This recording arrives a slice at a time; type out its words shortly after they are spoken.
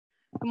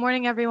Good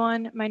morning,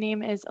 everyone. My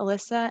name is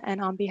Alyssa,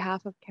 and on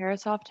behalf of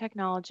CARAHCAST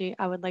Technology,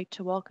 I would like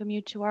to welcome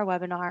you to our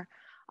webinar,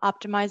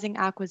 Optimizing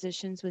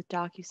Acquisitions with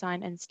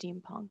DocuSign and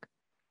Steampunk.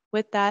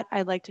 With that,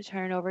 I'd like to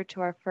turn it over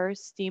to our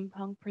first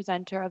Steampunk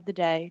presenter of the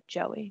day,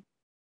 Joey.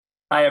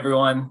 Hi,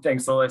 everyone.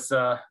 Thanks,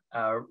 Alyssa.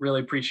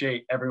 Really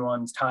appreciate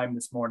everyone's time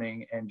this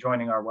morning and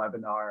joining our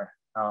webinar.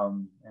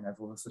 And as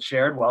Alyssa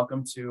shared,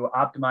 welcome to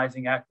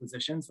Optimizing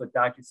Acquisitions with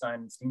DocuSign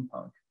and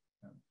Steampunk.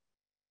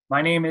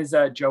 My name is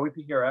Joey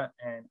Pahira,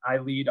 and I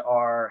lead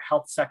our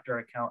health sector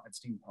account at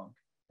Steampunk.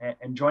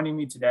 And joining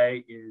me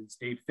today is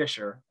Dave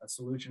Fisher, a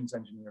solutions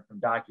engineer from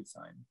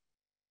DocuSign.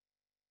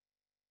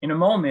 In a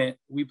moment,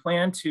 we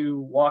plan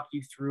to walk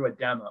you through a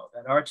demo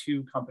that our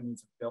two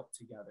companies have built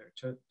together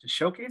to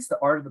showcase the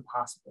art of the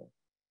possible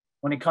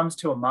when it comes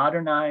to a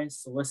modernized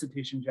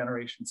solicitation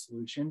generation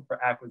solution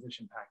for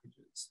acquisition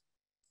packages.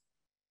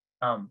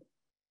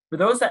 For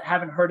those that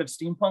haven't heard of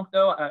Steampunk,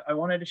 though, I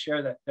wanted to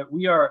share that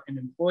we are an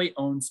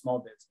employee-owned small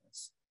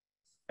business.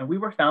 And we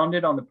were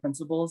founded on the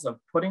principles of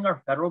putting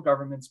our federal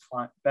government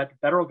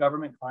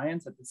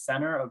clients at the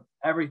center of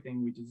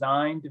everything we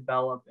design,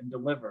 develop, and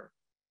deliver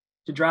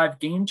to drive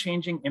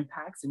game-changing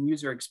impacts and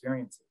user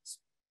experiences.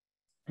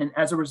 And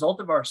as a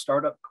result of our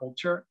startup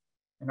culture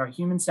and our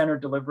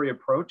human-centered delivery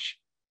approach,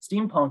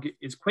 Steampunk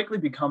is quickly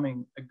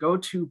becoming a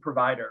go-to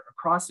provider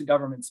across the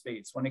government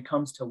space when it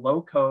comes to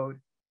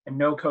low-code and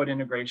no-code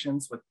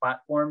integrations with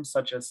platforms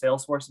such as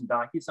Salesforce and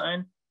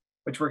DocuSign,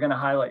 which we're going to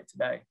highlight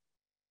today.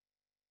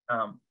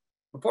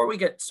 Before we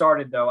get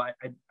started, though, I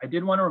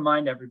did want to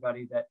remind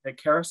everybody that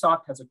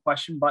CARAHCAST has a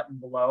question button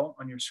below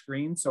on your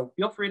screen, so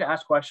feel free to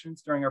ask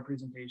questions during our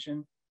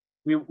presentation.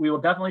 We will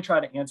definitely try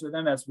to answer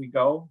them as we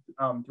go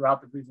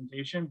throughout the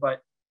presentation,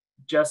 but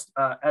just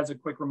as a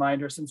quick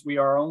reminder, since we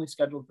are only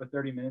scheduled for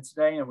 30 minutes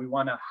today and we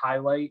want to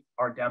highlight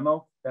our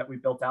demo that we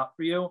built out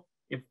for you,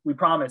 if we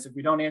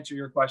don't answer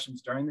your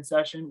questions during the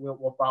session,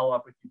 we'll follow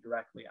up with you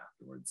directly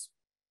afterwards.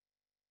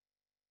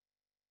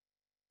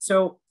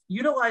 So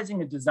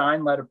utilizing a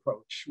design-led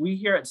approach, we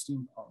here at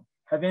Steampunk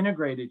have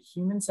integrated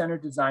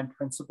human-centered design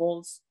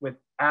principles with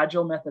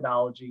agile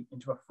methodology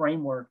into a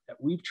framework that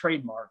we've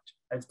trademarked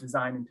as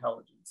design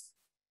intelligence.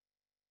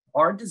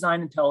 Our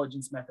design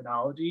intelligence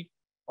methodology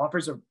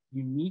offers a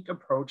unique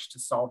approach to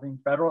solving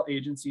federal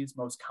agencies'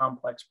 most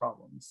complex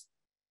problems.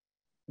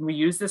 And we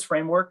use this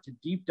framework to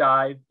deep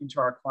dive into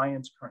our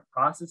clients' current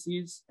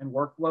processes and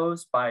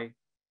workflows by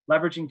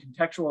leveraging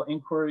contextual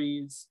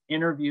inquiries,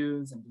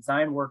 interviews, and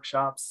design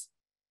workshops,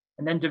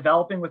 and then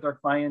developing with our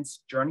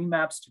clients journey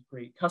maps to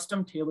create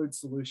custom tailored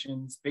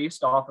solutions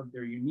based off of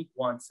their unique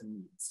wants and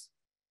needs.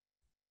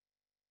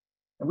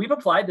 And we've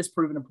applied this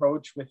proven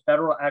approach with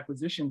federal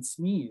acquisition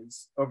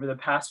SMEs over the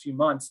past few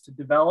months to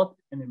develop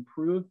an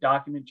improved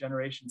document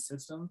generation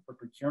system for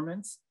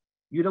procurements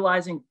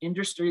utilizing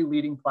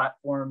industry-leading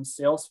platforms,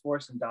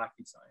 Salesforce and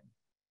DocuSign.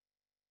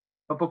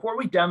 But before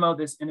we demo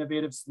this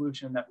innovative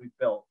solution that we've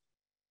built,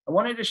 I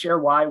wanted to share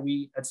why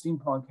we at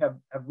Steampunk have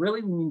really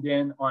leaned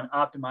in on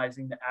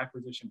optimizing the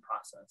acquisition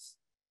process.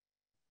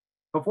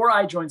 Before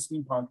I joined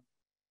Steampunk,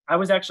 I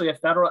was actually a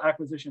federal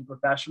acquisition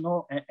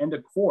professional and a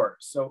core.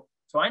 So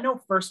I know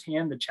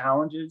firsthand the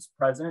challenges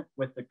present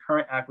with the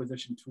current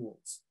acquisition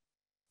tools.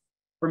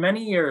 For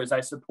many years,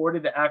 I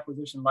supported the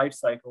acquisition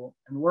lifecycle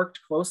and worked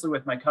closely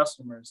with my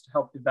customers to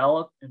help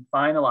develop and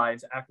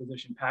finalize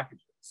acquisition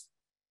packages.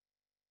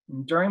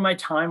 And during my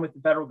time with the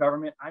federal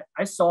government,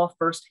 I saw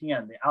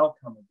firsthand the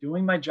outcome of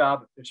doing my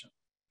job efficiently.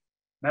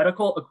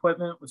 Medical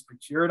equipment was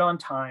procured on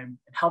time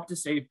and helped to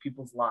save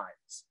people's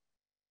lives.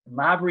 And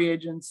lab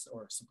reagents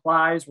or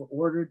supplies were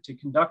ordered to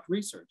conduct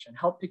research and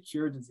help to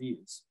cure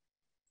disease.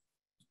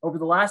 Over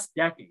the last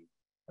decade,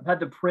 I've had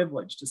the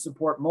privilege to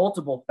support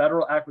multiple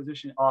federal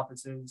acquisition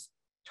offices,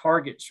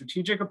 target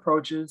strategic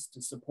approaches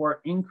to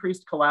support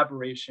increased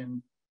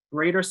collaboration,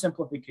 greater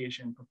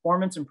simplification,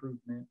 performance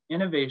improvement,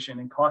 innovation,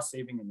 and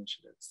cost-saving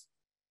initiatives.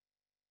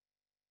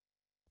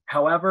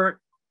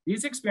 However,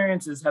 these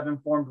experiences have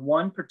informed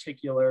one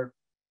particular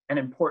and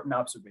important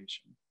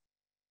observation.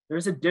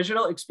 There's a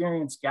digital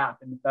experience gap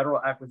in the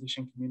federal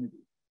acquisition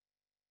community,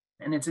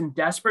 and it's in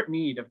desperate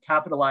need of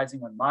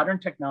capitalizing on modern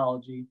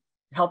technology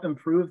to help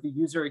improve the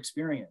user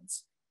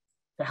experience,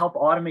 to help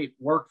automate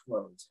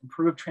workflows,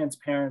 improve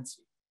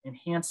transparency,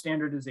 enhance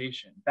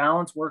standardization,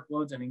 balance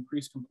workloads, and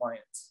increase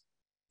compliance.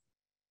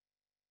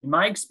 In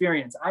my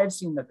experience, I have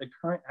seen that the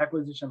current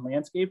acquisition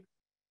landscape,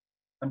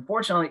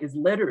 unfortunately, is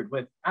littered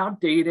with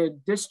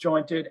outdated,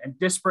 disjointed, and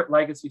disparate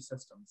legacy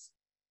systems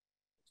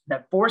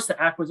that force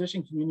the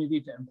acquisition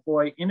community to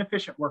employ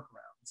inefficient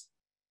workarounds.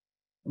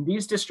 And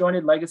these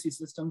disjointed legacy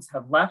systems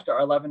have left our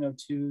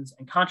 1102s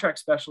and contract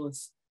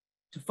specialists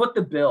to foot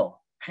the bill,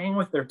 paying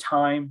with their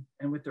time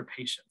and with their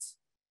patience.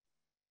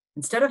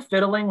 Instead of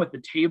fiddling with the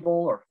table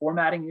or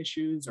formatting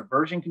issues or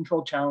version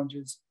control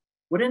challenges,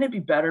 wouldn't it be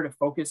better to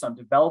focus on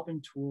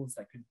developing tools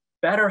that could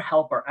better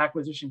help our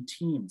acquisition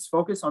teams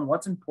focus on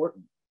what's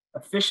important,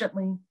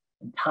 efficiently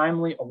and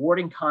timely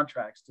awarding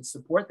contracts to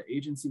support the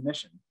agency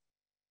mission?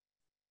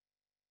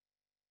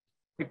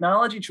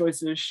 Technology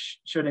choices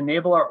should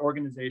enable our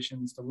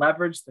organizations to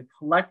leverage the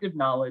collective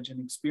knowledge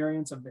and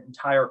experience of the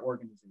entire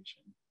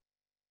organization.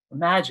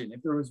 Imagine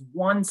if there was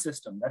one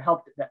system that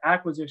helped the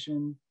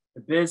acquisition,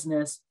 the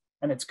business,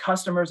 and its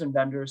customers and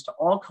vendors to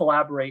all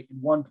collaborate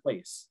in one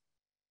place,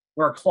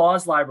 where a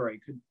clause library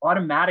could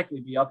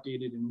automatically be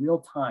updated in real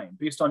time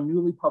based on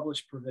newly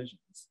published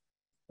provisions,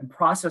 and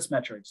process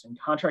metrics and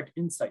contract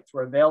insights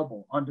were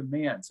available on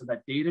demand so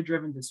that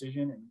data-driven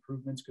decision and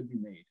improvements could be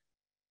made.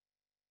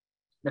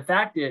 The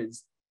fact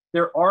is,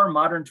 there are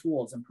modern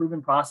tools and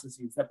proven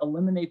processes that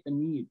eliminate the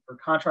need for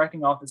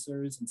contracting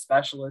officers and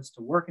specialists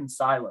to work in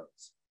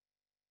silos.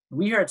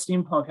 We here at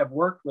Steampunk have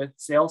worked with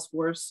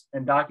Salesforce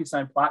and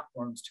DocuSign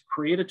platforms to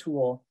create a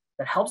tool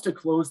that helps to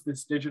close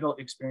this digital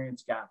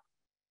experience gap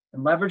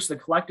and leverage the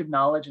collective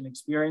knowledge and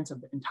experience of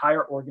the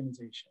entire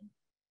organization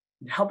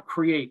and help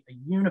create a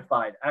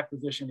unified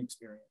acquisition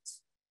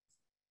experience.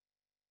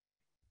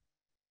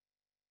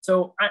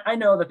 So I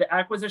know that the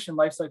acquisition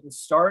lifecycle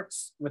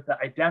starts with the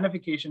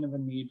identification of a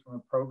need from a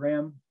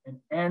program and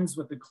ends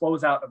with the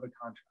closeout of a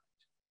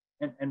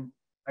contract. And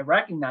I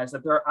recognize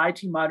that there are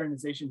IT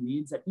modernization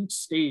needs at each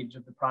stage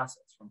of the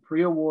process, from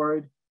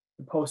pre-award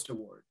to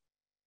post-award.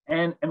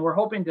 And we're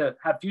hoping to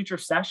have future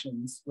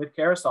sessions with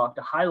CARAHCAST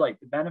to highlight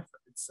the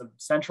benefits of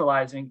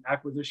centralizing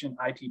acquisition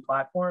IT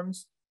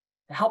platforms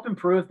to help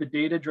improve the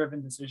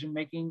data-driven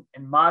decision-making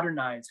and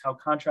modernize how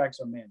contracts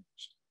are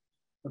managed.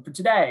 But for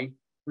today,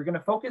 we're going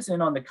to focus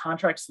in on the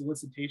contract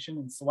solicitation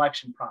and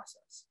selection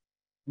process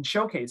and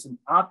showcase an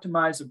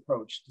optimized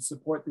approach to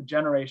support the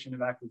generation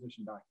of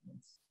acquisition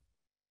documents.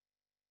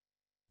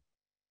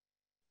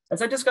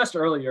 As I discussed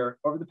earlier,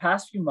 over the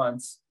past few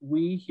months,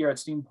 we here at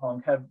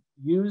Steampunk have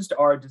used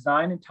our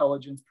design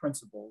intelligence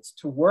principles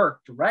to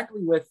work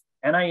directly with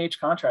NIH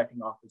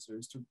contracting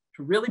officers to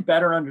really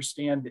better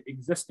understand the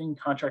existing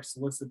contract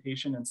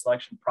solicitation and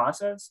selection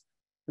process,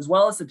 as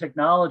well as the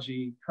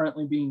technology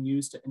currently being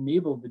used to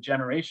enable the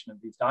generation of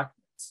these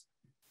documents.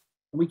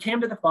 And we came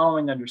to the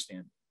following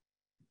understanding.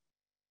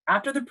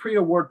 After the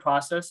pre-award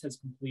process has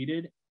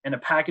completed and a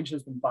package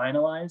has been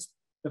finalized,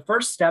 the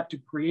first step to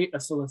create a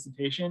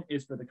solicitation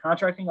is for the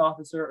contracting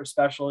officer or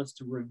specialist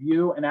to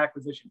review an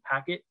acquisition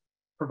packet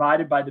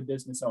provided by the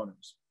business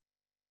owners.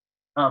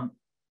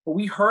 But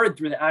we heard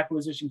through the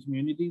acquisition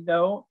community,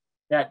 though,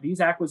 that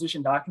these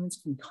acquisition documents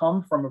can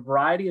come from a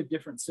variety of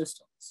different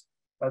systems,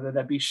 whether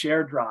that be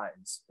shared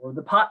drives or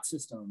the POT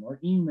system or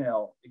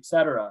email, et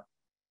cetera.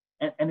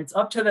 And it's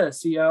up to the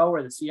CO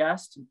or the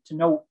CS to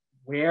know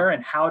where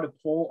and how to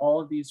pull all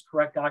of these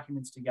correct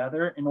documents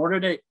together in order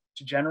to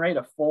generate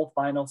a full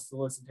final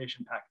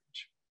solicitation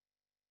package.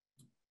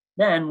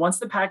 Then once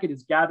the packet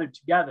is gathered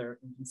together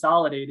and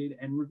consolidated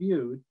and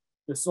reviewed,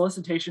 the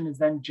solicitation is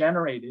then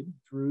generated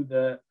through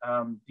the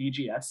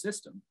DGS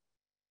system.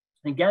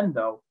 Again,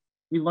 though,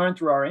 we learned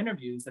through our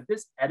interviews that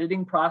this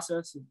editing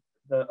process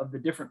of the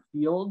different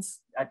fields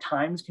at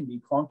times can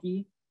be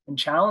clunky and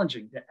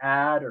challenging to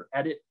add or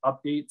edit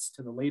updates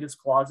to the latest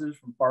clauses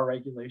from FAR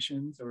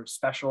regulations or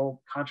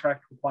special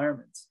contract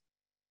requirements.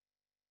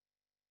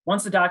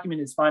 Once the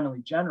document is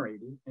finally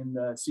generated and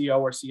the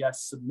CO or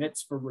CS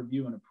submits for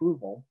review and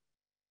approval,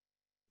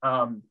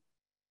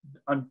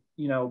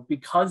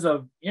 because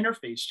of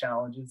interface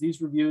challenges, these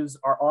reviews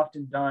are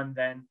often done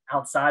then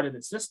outside of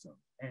the system,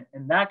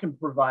 and that can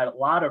provide a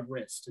lot of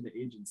risk to the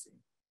agency.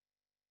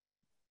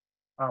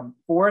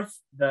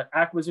 Fourth, the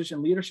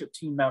acquisition leadership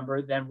team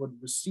member then would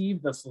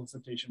receive the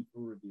solicitation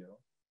for review.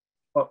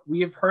 But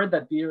we have heard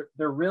that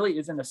there really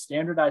isn't a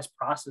standardized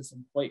process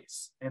in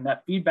place, and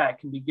that feedback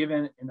can be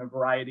given in a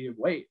variety of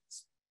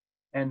ways.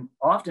 And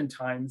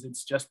oftentimes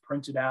it's just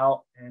printed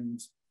out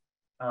and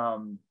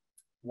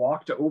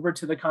walked over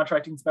to the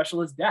contracting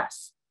specialist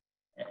desk.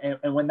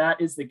 And when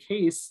that is the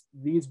case,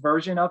 these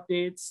version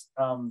updates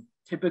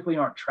typically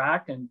aren't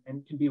tracked and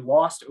can be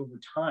lost over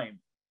time,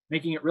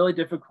 making it really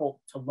difficult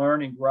to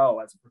learn and grow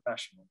as a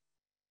professional.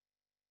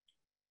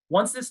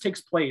 Once this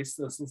takes place,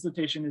 the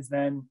solicitation is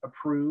then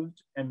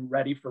approved and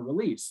ready for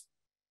release.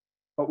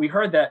 But we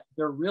heard that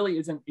there really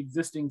isn't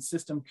existing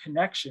system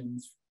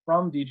connections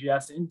from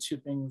DGS into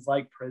things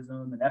like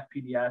PRISM and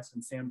FPDS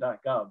and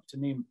SAM.gov, to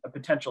name a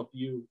potential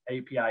few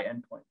API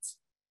endpoints.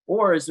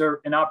 Or is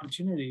there an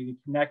opportunity to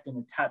connect and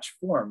attach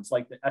forms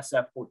like the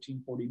SF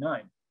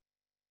 1449?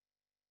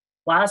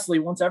 Lastly,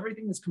 once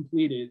everything is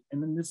completed,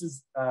 and then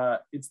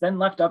it's then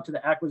left up to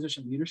the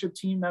acquisition leadership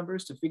team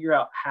members to figure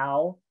out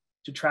how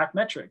to track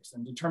metrics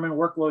and determine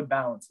workload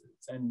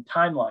balances and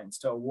timelines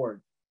to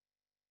award.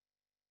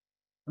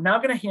 I'm now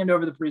going to hand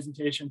over the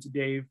presentation to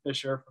Dave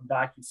Fisher from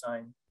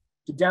DocuSign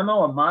to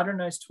demo a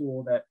modernized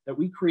tool that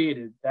we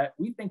created that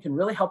we think can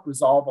really help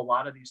resolve a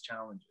lot of these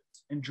challenges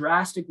and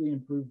drastically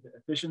improve the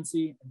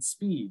efficiency and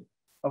speed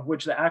of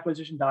which the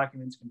acquisition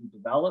documents can be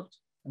developed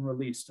and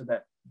released to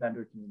the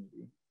vendor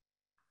community.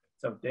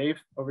 So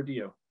Dave, over to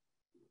you.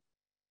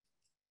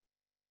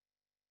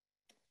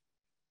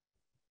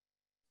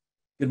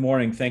 Good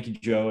morning. Thank you,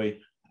 Joey.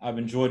 I've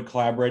enjoyed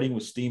collaborating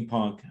with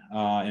Steampunk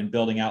and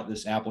building out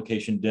this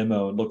application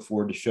demo and look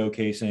forward to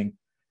showcasing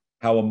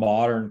how a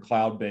modern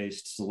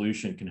cloud-based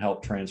solution can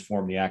help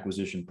transform the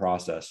acquisition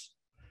process.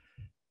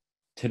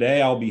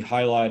 Today, I'll be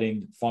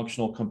highlighting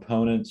functional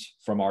components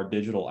from our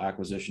digital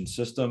acquisition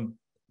system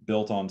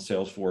built on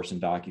Salesforce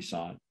and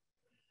DocuSign.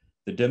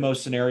 The demo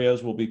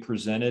scenarios will be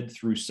presented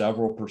through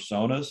several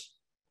personas.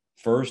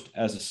 First,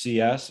 as a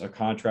CS, a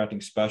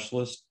contracting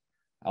specialist,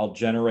 I'll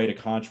generate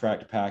a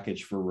contract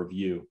package for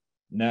review.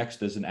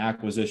 Next, as an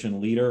acquisition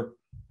leader,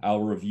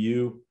 I'll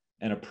review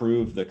and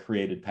approve the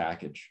created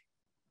package.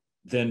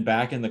 Then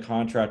back in the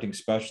contracting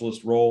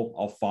specialist role,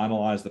 I'll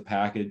finalize the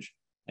package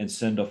and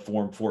send a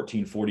Form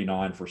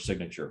 1449 for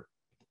signature.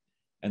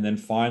 And then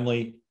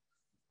finally,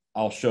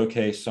 I'll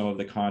showcase some of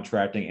the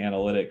contracting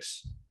analytics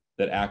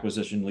that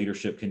acquisition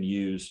leadership can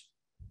use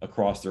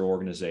across their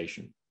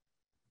organization.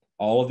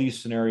 All of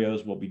these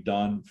scenarios will be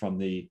done from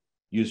the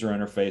user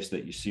interface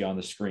that you see on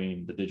the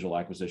screen, the digital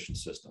acquisition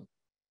system.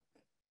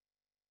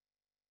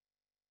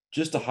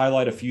 Just to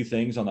highlight a few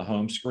things on the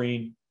home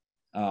screen,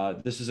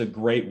 this is a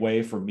great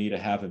way for me to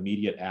have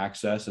immediate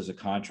access as a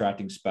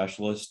contracting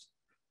specialist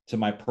to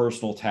my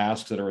personal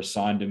tasks that are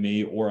assigned to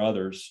me or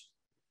others,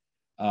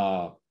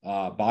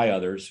 by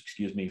others,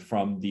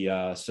 from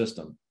the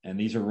system. And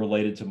these are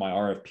related to my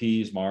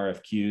RFPs, my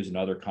RFQs, and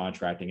other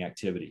contracting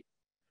activity.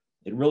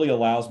 It really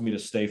allows me to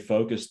stay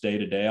focused day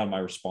to day on my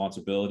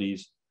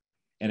responsibilities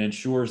and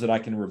ensures that I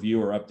can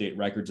review or update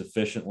records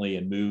efficiently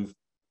and move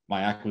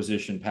my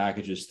acquisition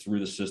packages through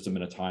the system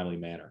in a timely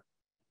manner.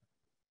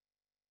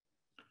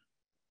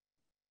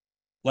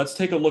 Let's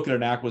take a look at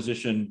an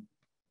acquisition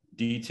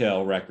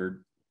detail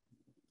record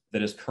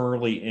that is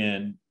currently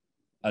in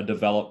a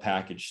develop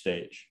package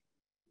stage.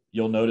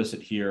 You'll notice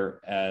it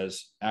here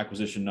as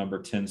acquisition number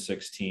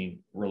 1016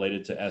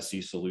 related to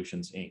SC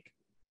Solutions, Inc.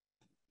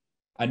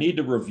 I need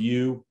to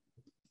review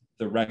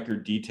the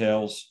record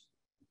details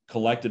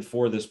collected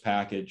for this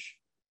package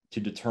to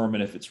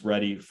determine if it's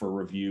ready for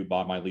review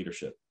by my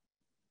leadership.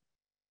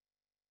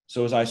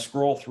 So as I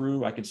scroll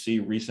through, I can see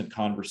recent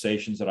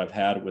conversations that I've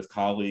had with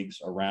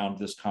colleagues around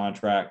this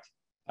contract.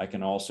 I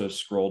can also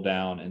scroll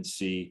down and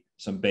see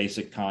some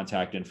basic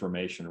contact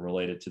information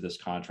related to this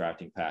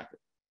contracting packet.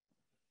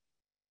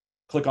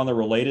 Click on the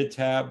Related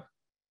tab,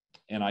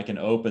 and I can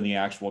open the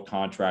actual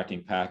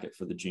contracting packet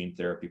for the gene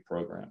therapy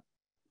program.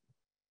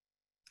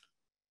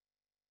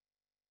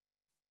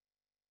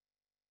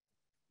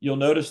 You'll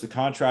notice the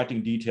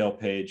contracting detail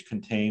page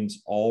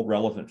contains all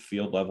relevant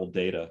field level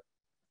data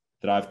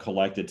that I've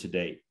collected to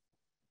date.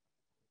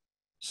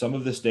 Some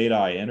of this data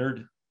I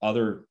entered,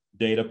 other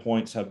data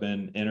points have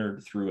been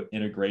entered through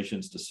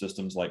integrations to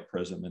systems like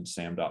Prism and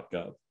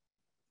SAM.gov.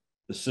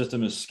 The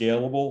system is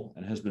scalable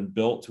and has been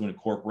built to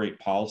incorporate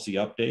policy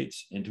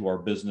updates into our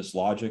business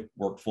logic,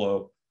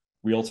 workflow,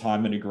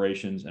 real-time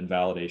integrations, and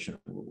validation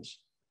rules.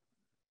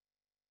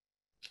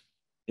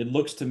 It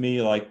looks to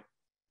me like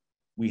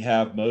we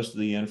have most of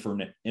the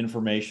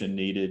information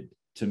needed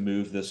to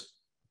move this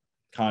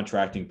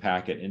contracting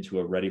packet into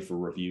a ready for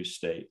review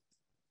state.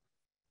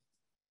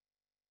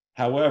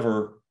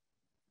 However,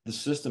 the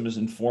system is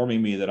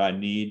informing me that I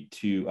need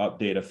to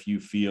update a few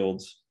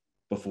fields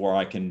before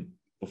I can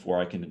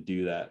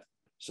do that.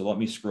 So let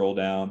me scroll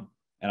down,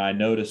 and I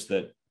notice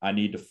that I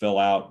need to fill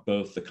out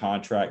both the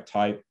contract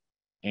type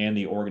and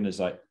the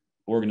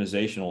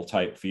organizational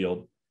type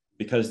field,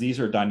 because these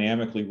are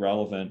dynamically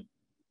relevant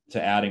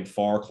to adding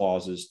FAR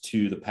clauses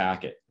to the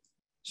packet.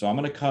 So I'm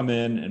going to come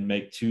in and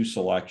make two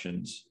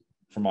selections.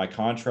 For my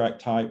contract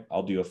type,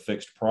 I'll do a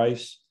fixed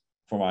price.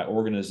 For my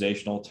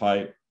organizational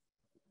type,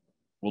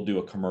 we'll do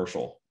a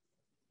commercial.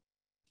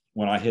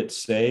 When I hit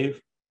save,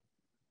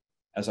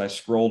 as I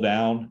scroll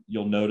down,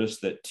 you'll notice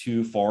that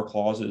two FAR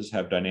clauses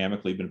have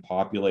dynamically been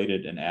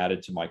populated and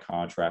added to my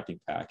contracting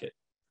packet.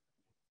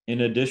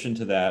 In addition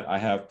to that, I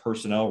have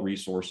personnel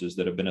resources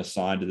that have been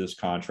assigned to this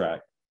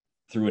contract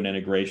through an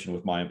integration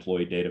with my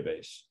employee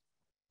database.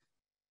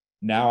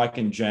 Now I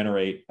can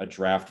generate a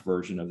draft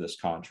version of this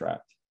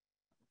contract.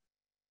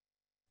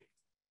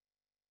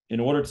 In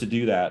order to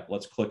do that,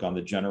 let's click on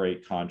the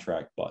Generate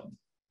Contract button.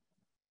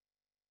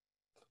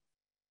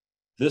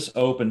 This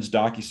opens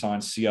DocuSign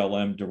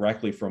CLM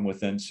directly from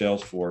within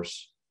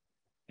Salesforce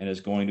and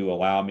is going to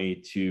allow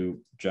me to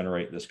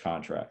generate this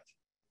contract.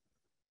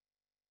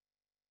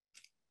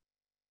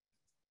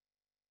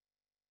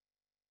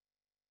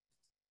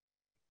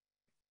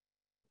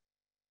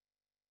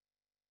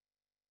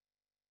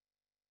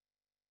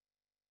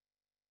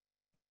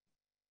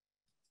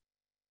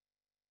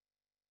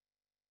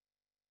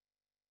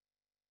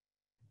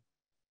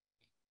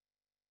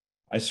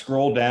 I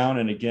scroll down,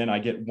 and again, I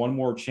get one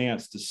more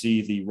chance to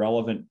see the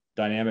relevant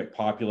dynamic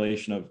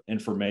population of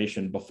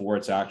information before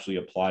it's actually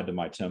applied to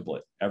my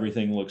template.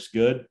 Everything looks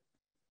good,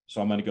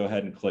 so I'm going to go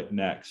ahead and click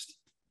Next.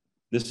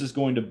 This is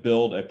going to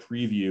build a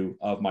preview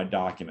of my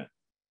document.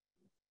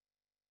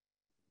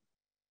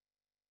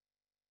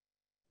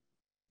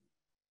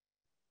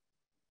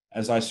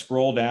 As I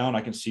scroll down,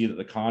 I can see that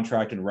the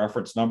contract and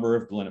reference number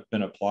have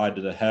been applied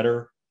to the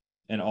header,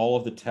 and all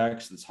of the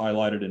text that's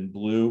highlighted in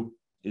blue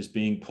is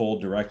being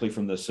pulled directly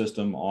from the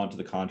system onto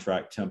the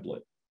contract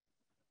template.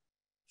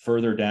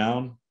 Further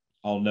down,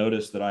 I'll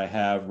notice that I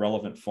have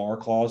relevant FAR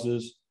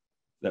clauses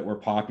that were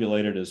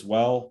populated as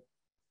well.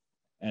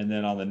 And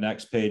then on the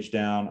next page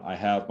down, I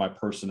have my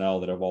personnel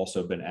that have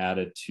also been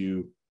added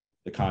to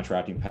the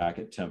contracting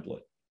packet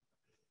template.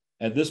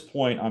 At this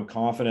point, I'm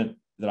confident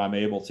that I'm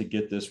able to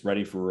get this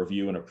ready for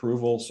review and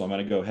approval. So I'm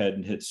going to go ahead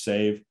and hit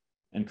save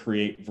and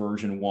create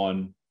version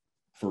 1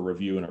 for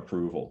review and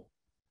approval.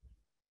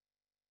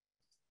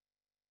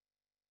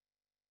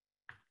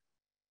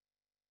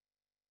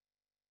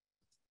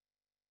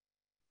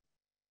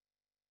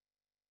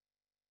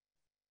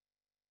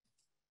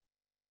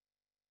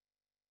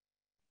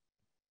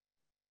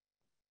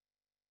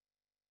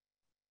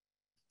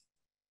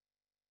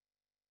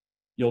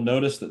 You'll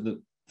notice that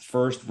the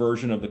first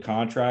version of the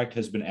contract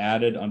has been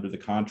added under the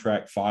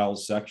contract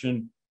files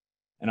section,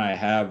 and I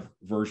have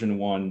version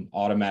 1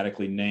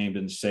 automatically named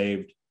and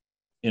saved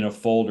in a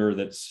folder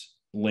that's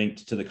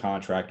linked to the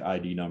contract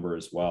ID number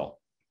as well.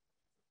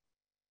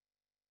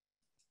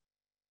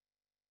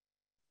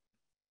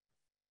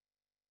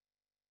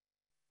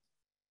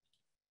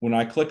 When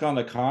I click on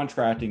the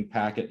contracting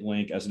packet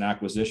link as an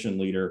acquisition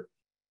leader,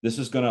 this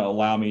is going to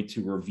allow me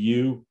to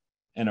review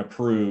and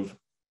approve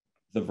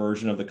the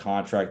version of the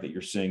contract that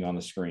you're seeing on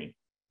the screen.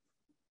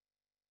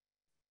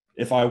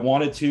 If I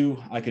wanted to,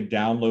 I could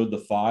download the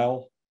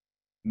file,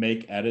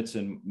 make edits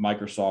in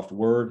Microsoft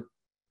Word,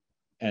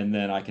 and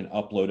then I can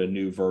upload a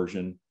new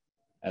version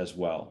as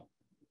well.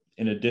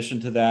 In addition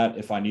to that,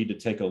 if I need to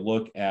take a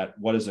look at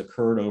what has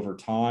occurred over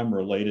time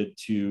related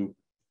to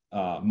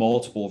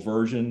multiple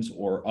versions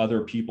or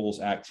other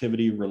people's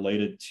activity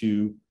related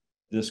to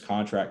this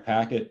contract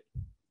packet,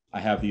 I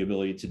have the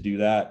ability to do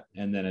that.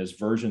 And then as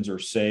versions are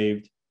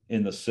saved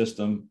in the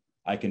system,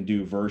 I can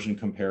do version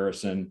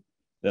comparison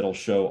that'll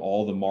show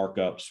all the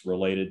markups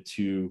related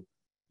to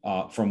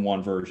from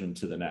one version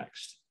to the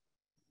next.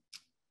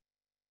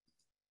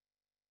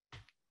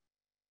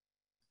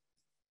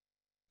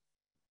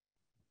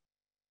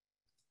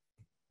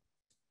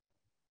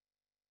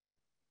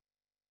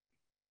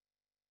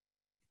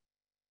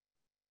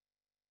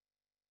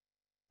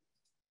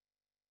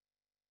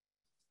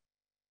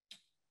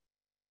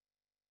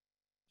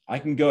 I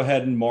can go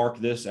ahead and mark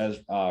this as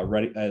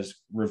ready as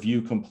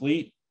review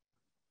complete,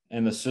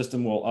 and the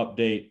system will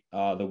update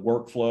the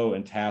workflow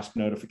and task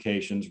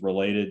notifications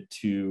related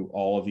to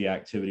all of the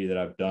activity that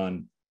I've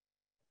done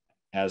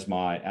as in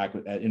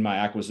my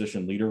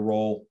acquisition leader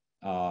role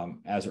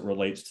as it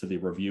relates to the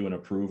review and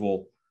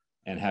approval,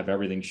 and have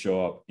everything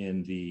show up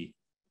in the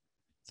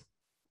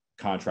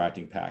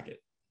contracting packet.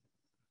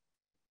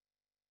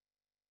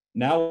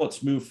 Now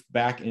let's move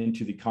back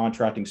into the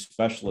contracting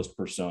specialist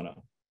persona.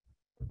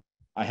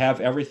 I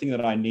have everything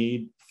that I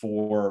need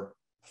for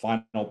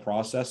final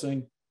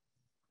processing.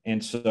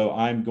 And so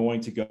I'm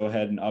going to go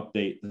ahead and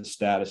update the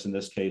status in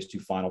this case to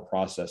final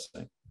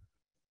processing.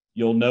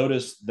 You'll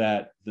notice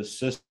that the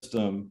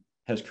system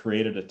has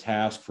created a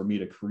task for me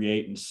to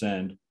create and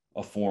send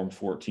a form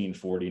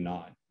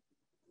 1449.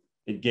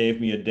 It gave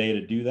me a day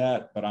to do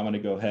that, but I'm going to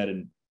go ahead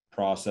and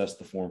process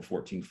the form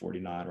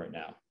 1449 right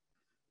now.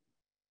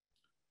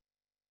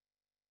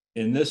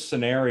 In this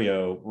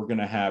scenario, we're going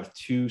to have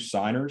 2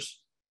 signers.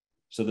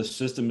 So the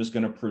system is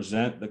going to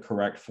present the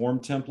correct form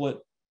template.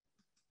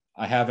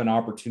 I have an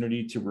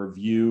opportunity to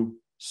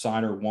review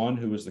signer 1,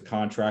 who is the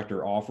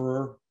contractor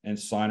offerer, and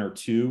signer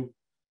 2,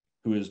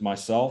 who is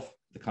myself,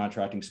 the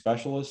contracting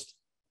specialist.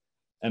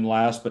 And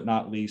last but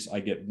not least, I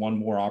get one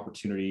more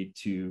opportunity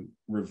to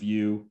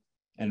review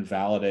and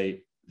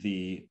validate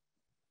the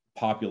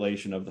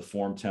population of the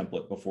form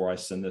template before I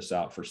send this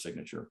out for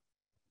signature.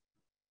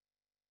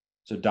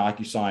 So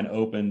DocuSign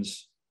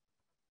opens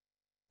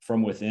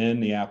from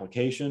within the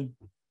application.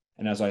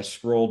 And as I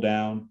scroll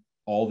down,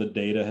 all the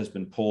data has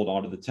been pulled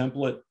onto the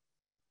template.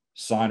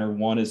 Signer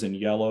 1 is in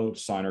yellow,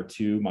 signer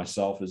 2,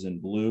 myself, is in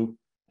blue,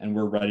 and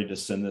we're ready to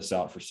send this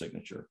out for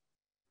signature.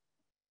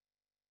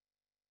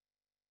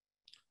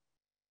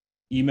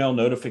 Email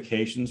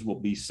notifications will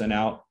be sent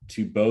out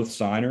to both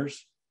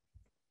signers.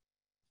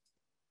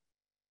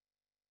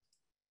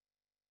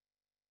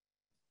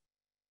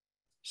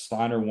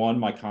 Signer 1,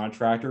 my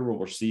contractor, will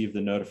receive the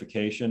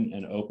notification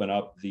and open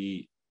up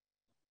the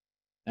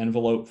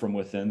envelope from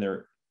within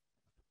their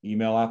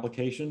email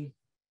application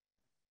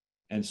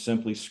and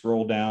simply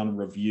scroll down,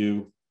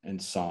 review,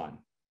 and sign.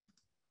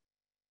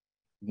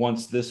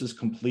 Once this is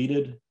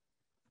completed,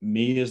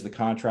 me as the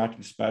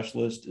contracting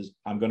specialist,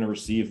 I'm going to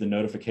receive the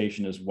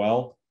notification as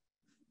well.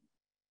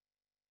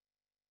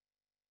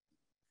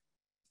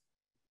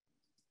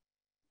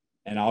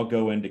 And I'll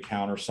go in to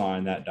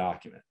countersign that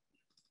document.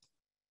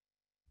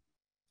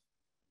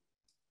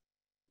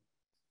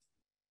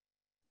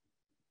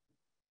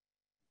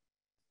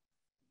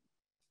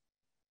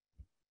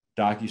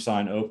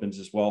 DocuSign opens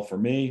as well for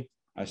me.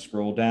 I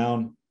scroll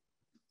down,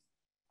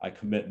 I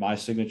commit my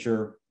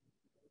signature,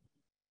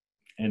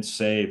 and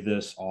save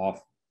this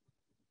off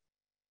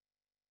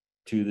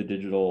to the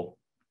digital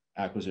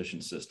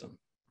acquisition system.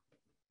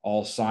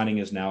 All signing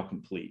is now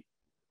complete.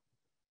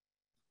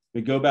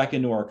 We go back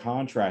into our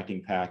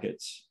contracting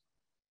packets.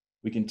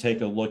 we can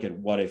take a look at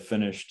what a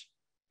finished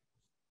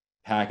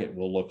packet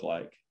will look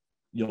like.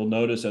 You'll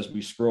notice as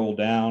we scroll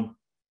down,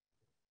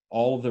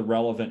 all of the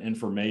relevant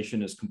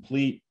information is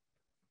complete.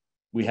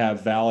 We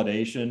have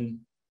validation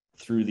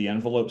through the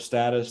envelope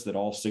status that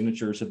all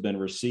signatures have been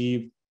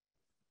received.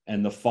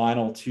 And the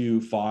final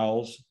two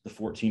files, the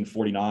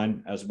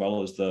 1449, as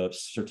well as the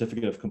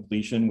certificate of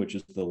completion, which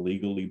is the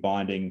legally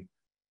binding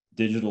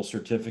digital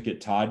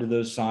certificate tied to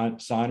those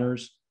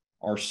signers,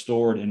 are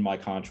stored in my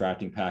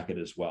contracting packet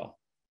as well.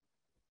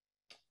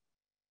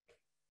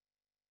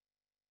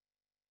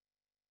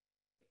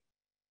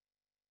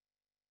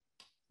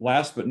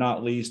 Last but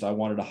not least, I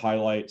wanted to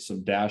highlight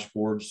some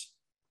dashboards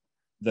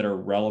that are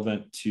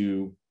relevant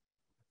to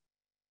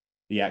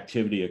the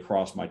activity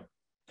across my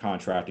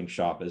contracting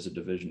shop as a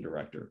division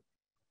director.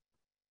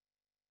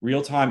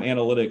 Real-time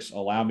analytics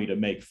allow me to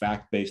make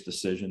fact-based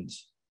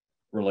decisions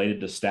related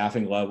to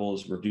staffing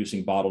levels,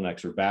 reducing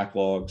bottlenecks or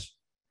backlogs,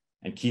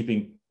 and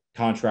keeping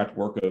contract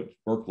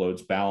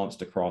workloads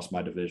balanced across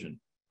my division.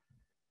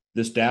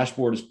 This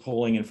dashboard is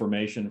pulling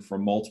information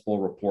from multiple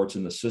reports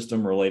in the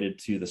system related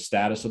to the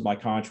status of my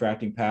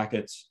contracting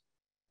packets,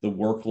 the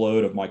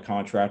workload of my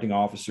contracting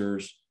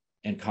officers,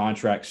 and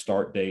contract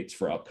start dates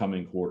for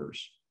upcoming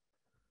quarters.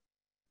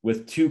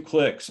 With 2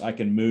 clicks, I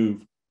can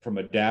move from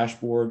a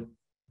dashboard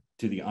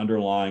to the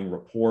underlying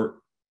report.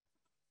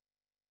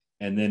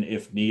 And then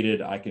if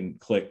needed, I can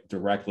click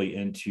directly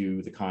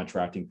into the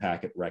contracting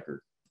packet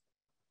record.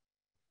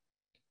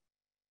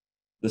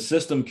 The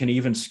system can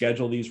even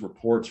schedule these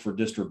reports for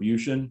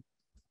distribution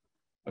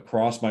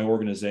across my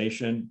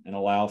organization and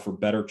allow for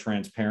better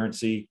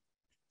transparency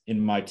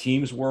in my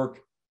team's work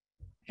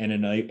and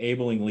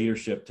enabling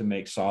leadership to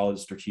make solid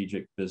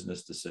strategic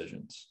business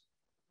decisions.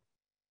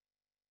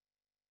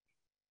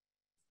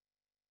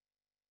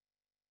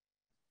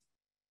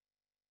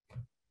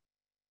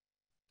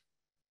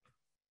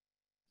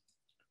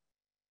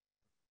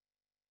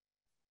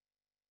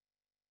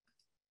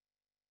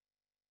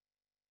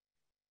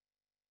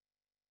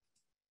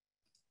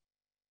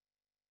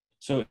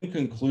 So in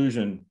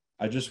conclusion,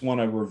 I just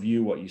want to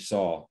review what you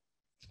saw.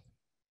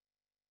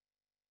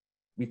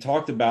 We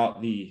talked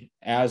about the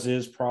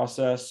as-is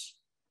process,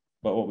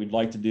 but what we'd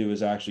like to do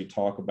is actually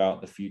talk about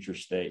the future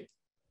state.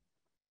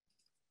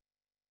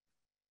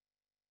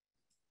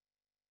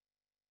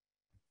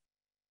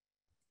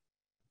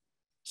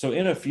 So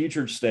in a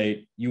future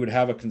state, you would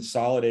have a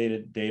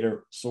consolidated data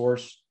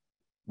source,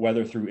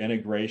 whether through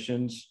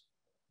integrations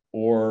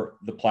or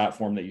the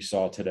platform that you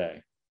saw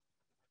today.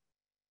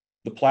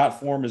 The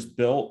platform is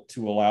built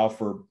to allow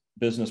for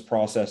business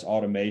process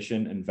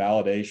automation and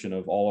validation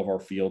of all of our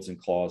fields and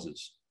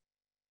clauses.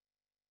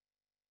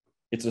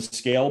 It's a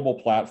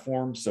scalable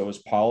platform, so as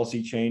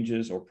policy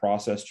changes or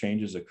process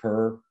changes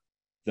occur,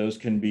 those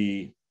can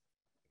be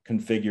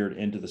configured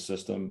into the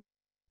system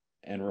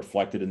and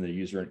reflected in the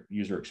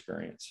user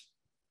experience.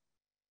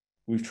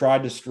 We've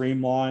tried to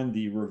streamline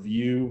the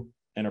review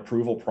and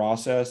approval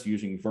process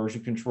using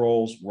version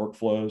controls,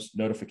 workflows,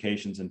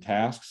 notifications, and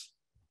tasks.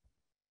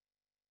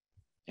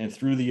 And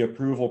through the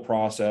approval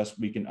process,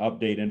 we can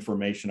update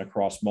information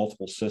across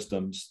multiple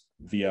systems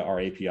via our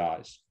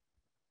APIs.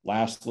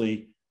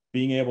 Lastly,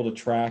 being able to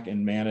track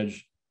and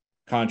manage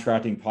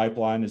contracting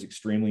pipeline is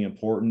extremely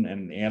important,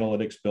 and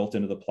analytics built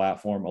into the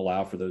platform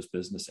allow for those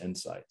business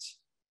insights.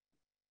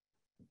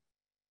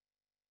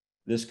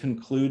 This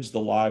concludes the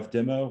live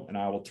demo, and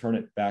I will turn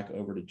it back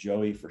over to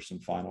Joey for some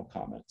final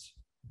comments.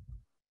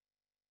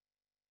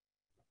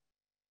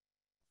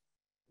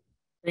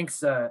 Thanks,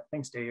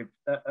 Dave.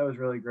 That was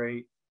really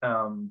great.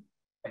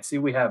 I see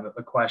we have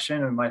a question,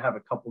 and we might have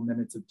a couple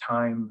minutes of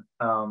time,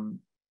 and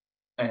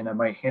I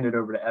might hand it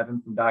over to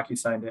Evan from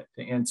DocuSign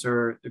to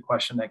answer the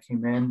question that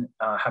came in.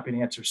 Happy to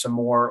answer some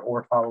more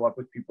or follow up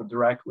with people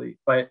directly.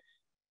 But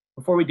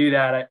before we do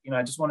that,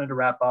 I just wanted to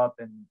wrap up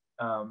and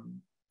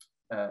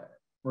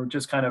we're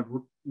just kind of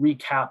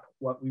recap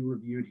what we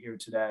reviewed here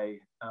today.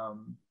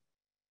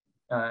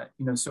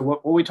 So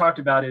what we talked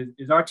about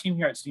is our team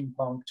here at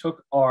Steampunk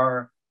took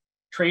our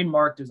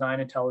trademark design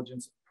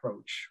intelligence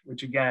approach,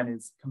 which again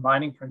is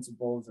combining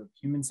principles of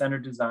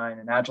human-centered design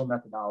and agile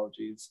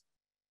methodologies.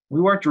 We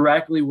work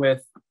directly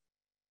with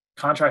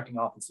contracting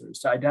officers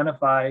to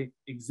identify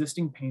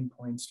existing pain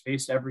points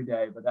faced every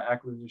day by the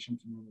acquisition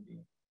community.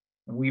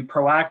 And we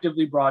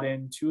proactively brought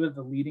in 2 of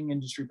the leading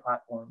industry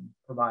platform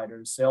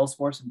providers,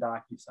 Salesforce and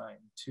DocuSign,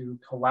 to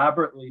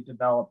collaboratively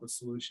develop a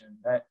solution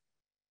that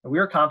we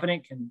are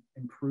confident can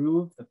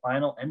improve the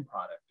final end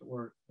product,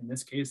 or in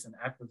this case, an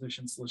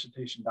acquisition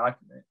solicitation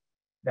document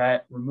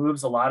that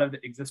removes a lot of the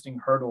existing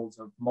hurdles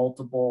of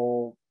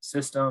multiple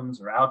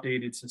systems or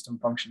outdated system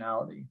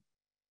functionality.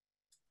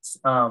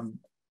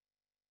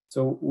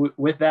 So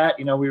with that,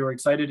 we were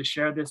excited to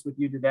share this with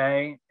you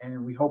today,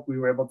 and we hope we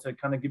were able to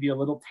kind of give you a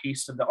little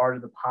taste of the art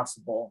of the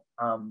possible.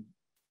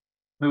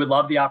 We would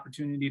love the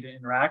opportunity to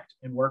interact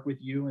and work with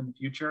you in the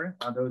future,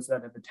 those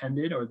that have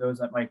attended or those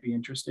that might be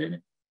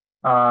interested.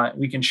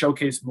 We can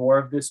showcase more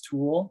of this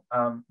tool,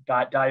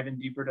 dive in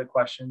deeper to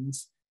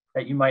questions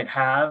that you might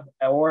have,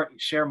 or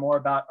share more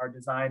about our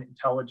design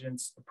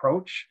intelligence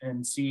approach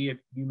and see if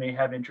you may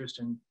have interest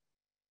in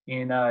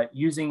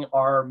using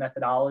our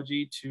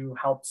methodology to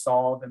help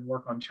solve and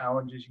work on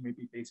challenges you may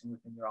be facing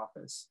within your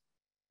office.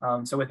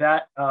 So with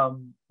that,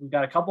 we've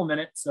got a couple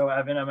minutes. So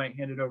Evan, I might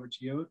hand it over to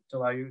you to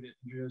allow you to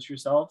introduce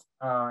yourself.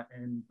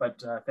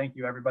 But thank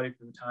you everybody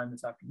for the time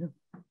this afternoon.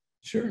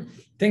 Sure.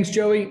 Thanks,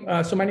 Joey.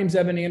 So my name is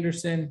Evan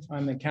Anderson.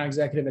 I'm the account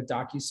executive at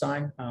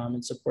DocuSign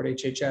and support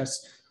HHS.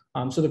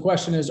 So the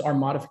question is, are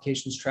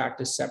modifications tracked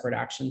as separate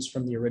actions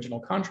from the original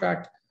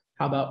contract?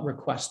 How about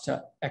request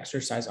to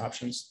exercise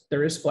options?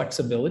 There is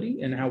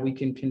flexibility in how we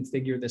can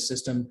configure the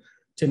system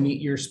to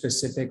meet your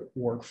specific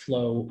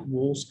workflow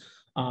rules.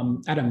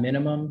 At a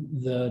minimum,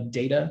 the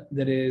data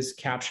that is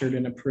captured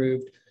and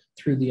approved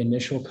through the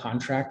initial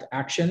contract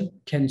action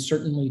can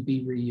certainly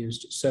be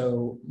reused.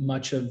 So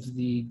much of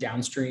the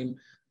downstream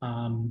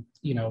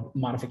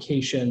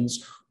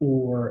modifications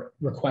or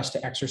request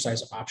to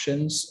exercise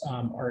options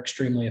are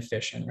extremely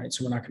efficient, right?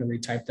 So we're not going to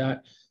retype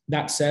that.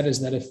 That said, is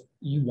that if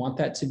you want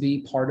that to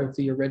be part of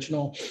the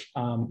original,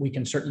 we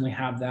can certainly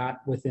have that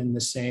within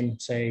the same,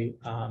 say,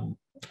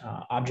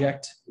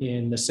 object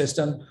in the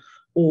system.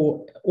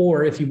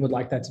 Or if you would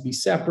like that to be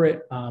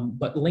separate,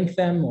 but link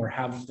them or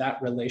have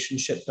that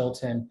relationship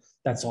built in,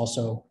 that's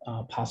also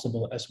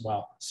possible as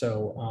well.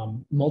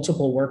 So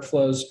multiple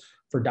workflows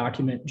for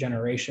document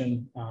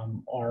generation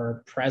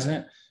are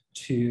present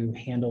to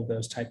handle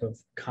those type of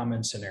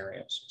common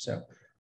scenarios. So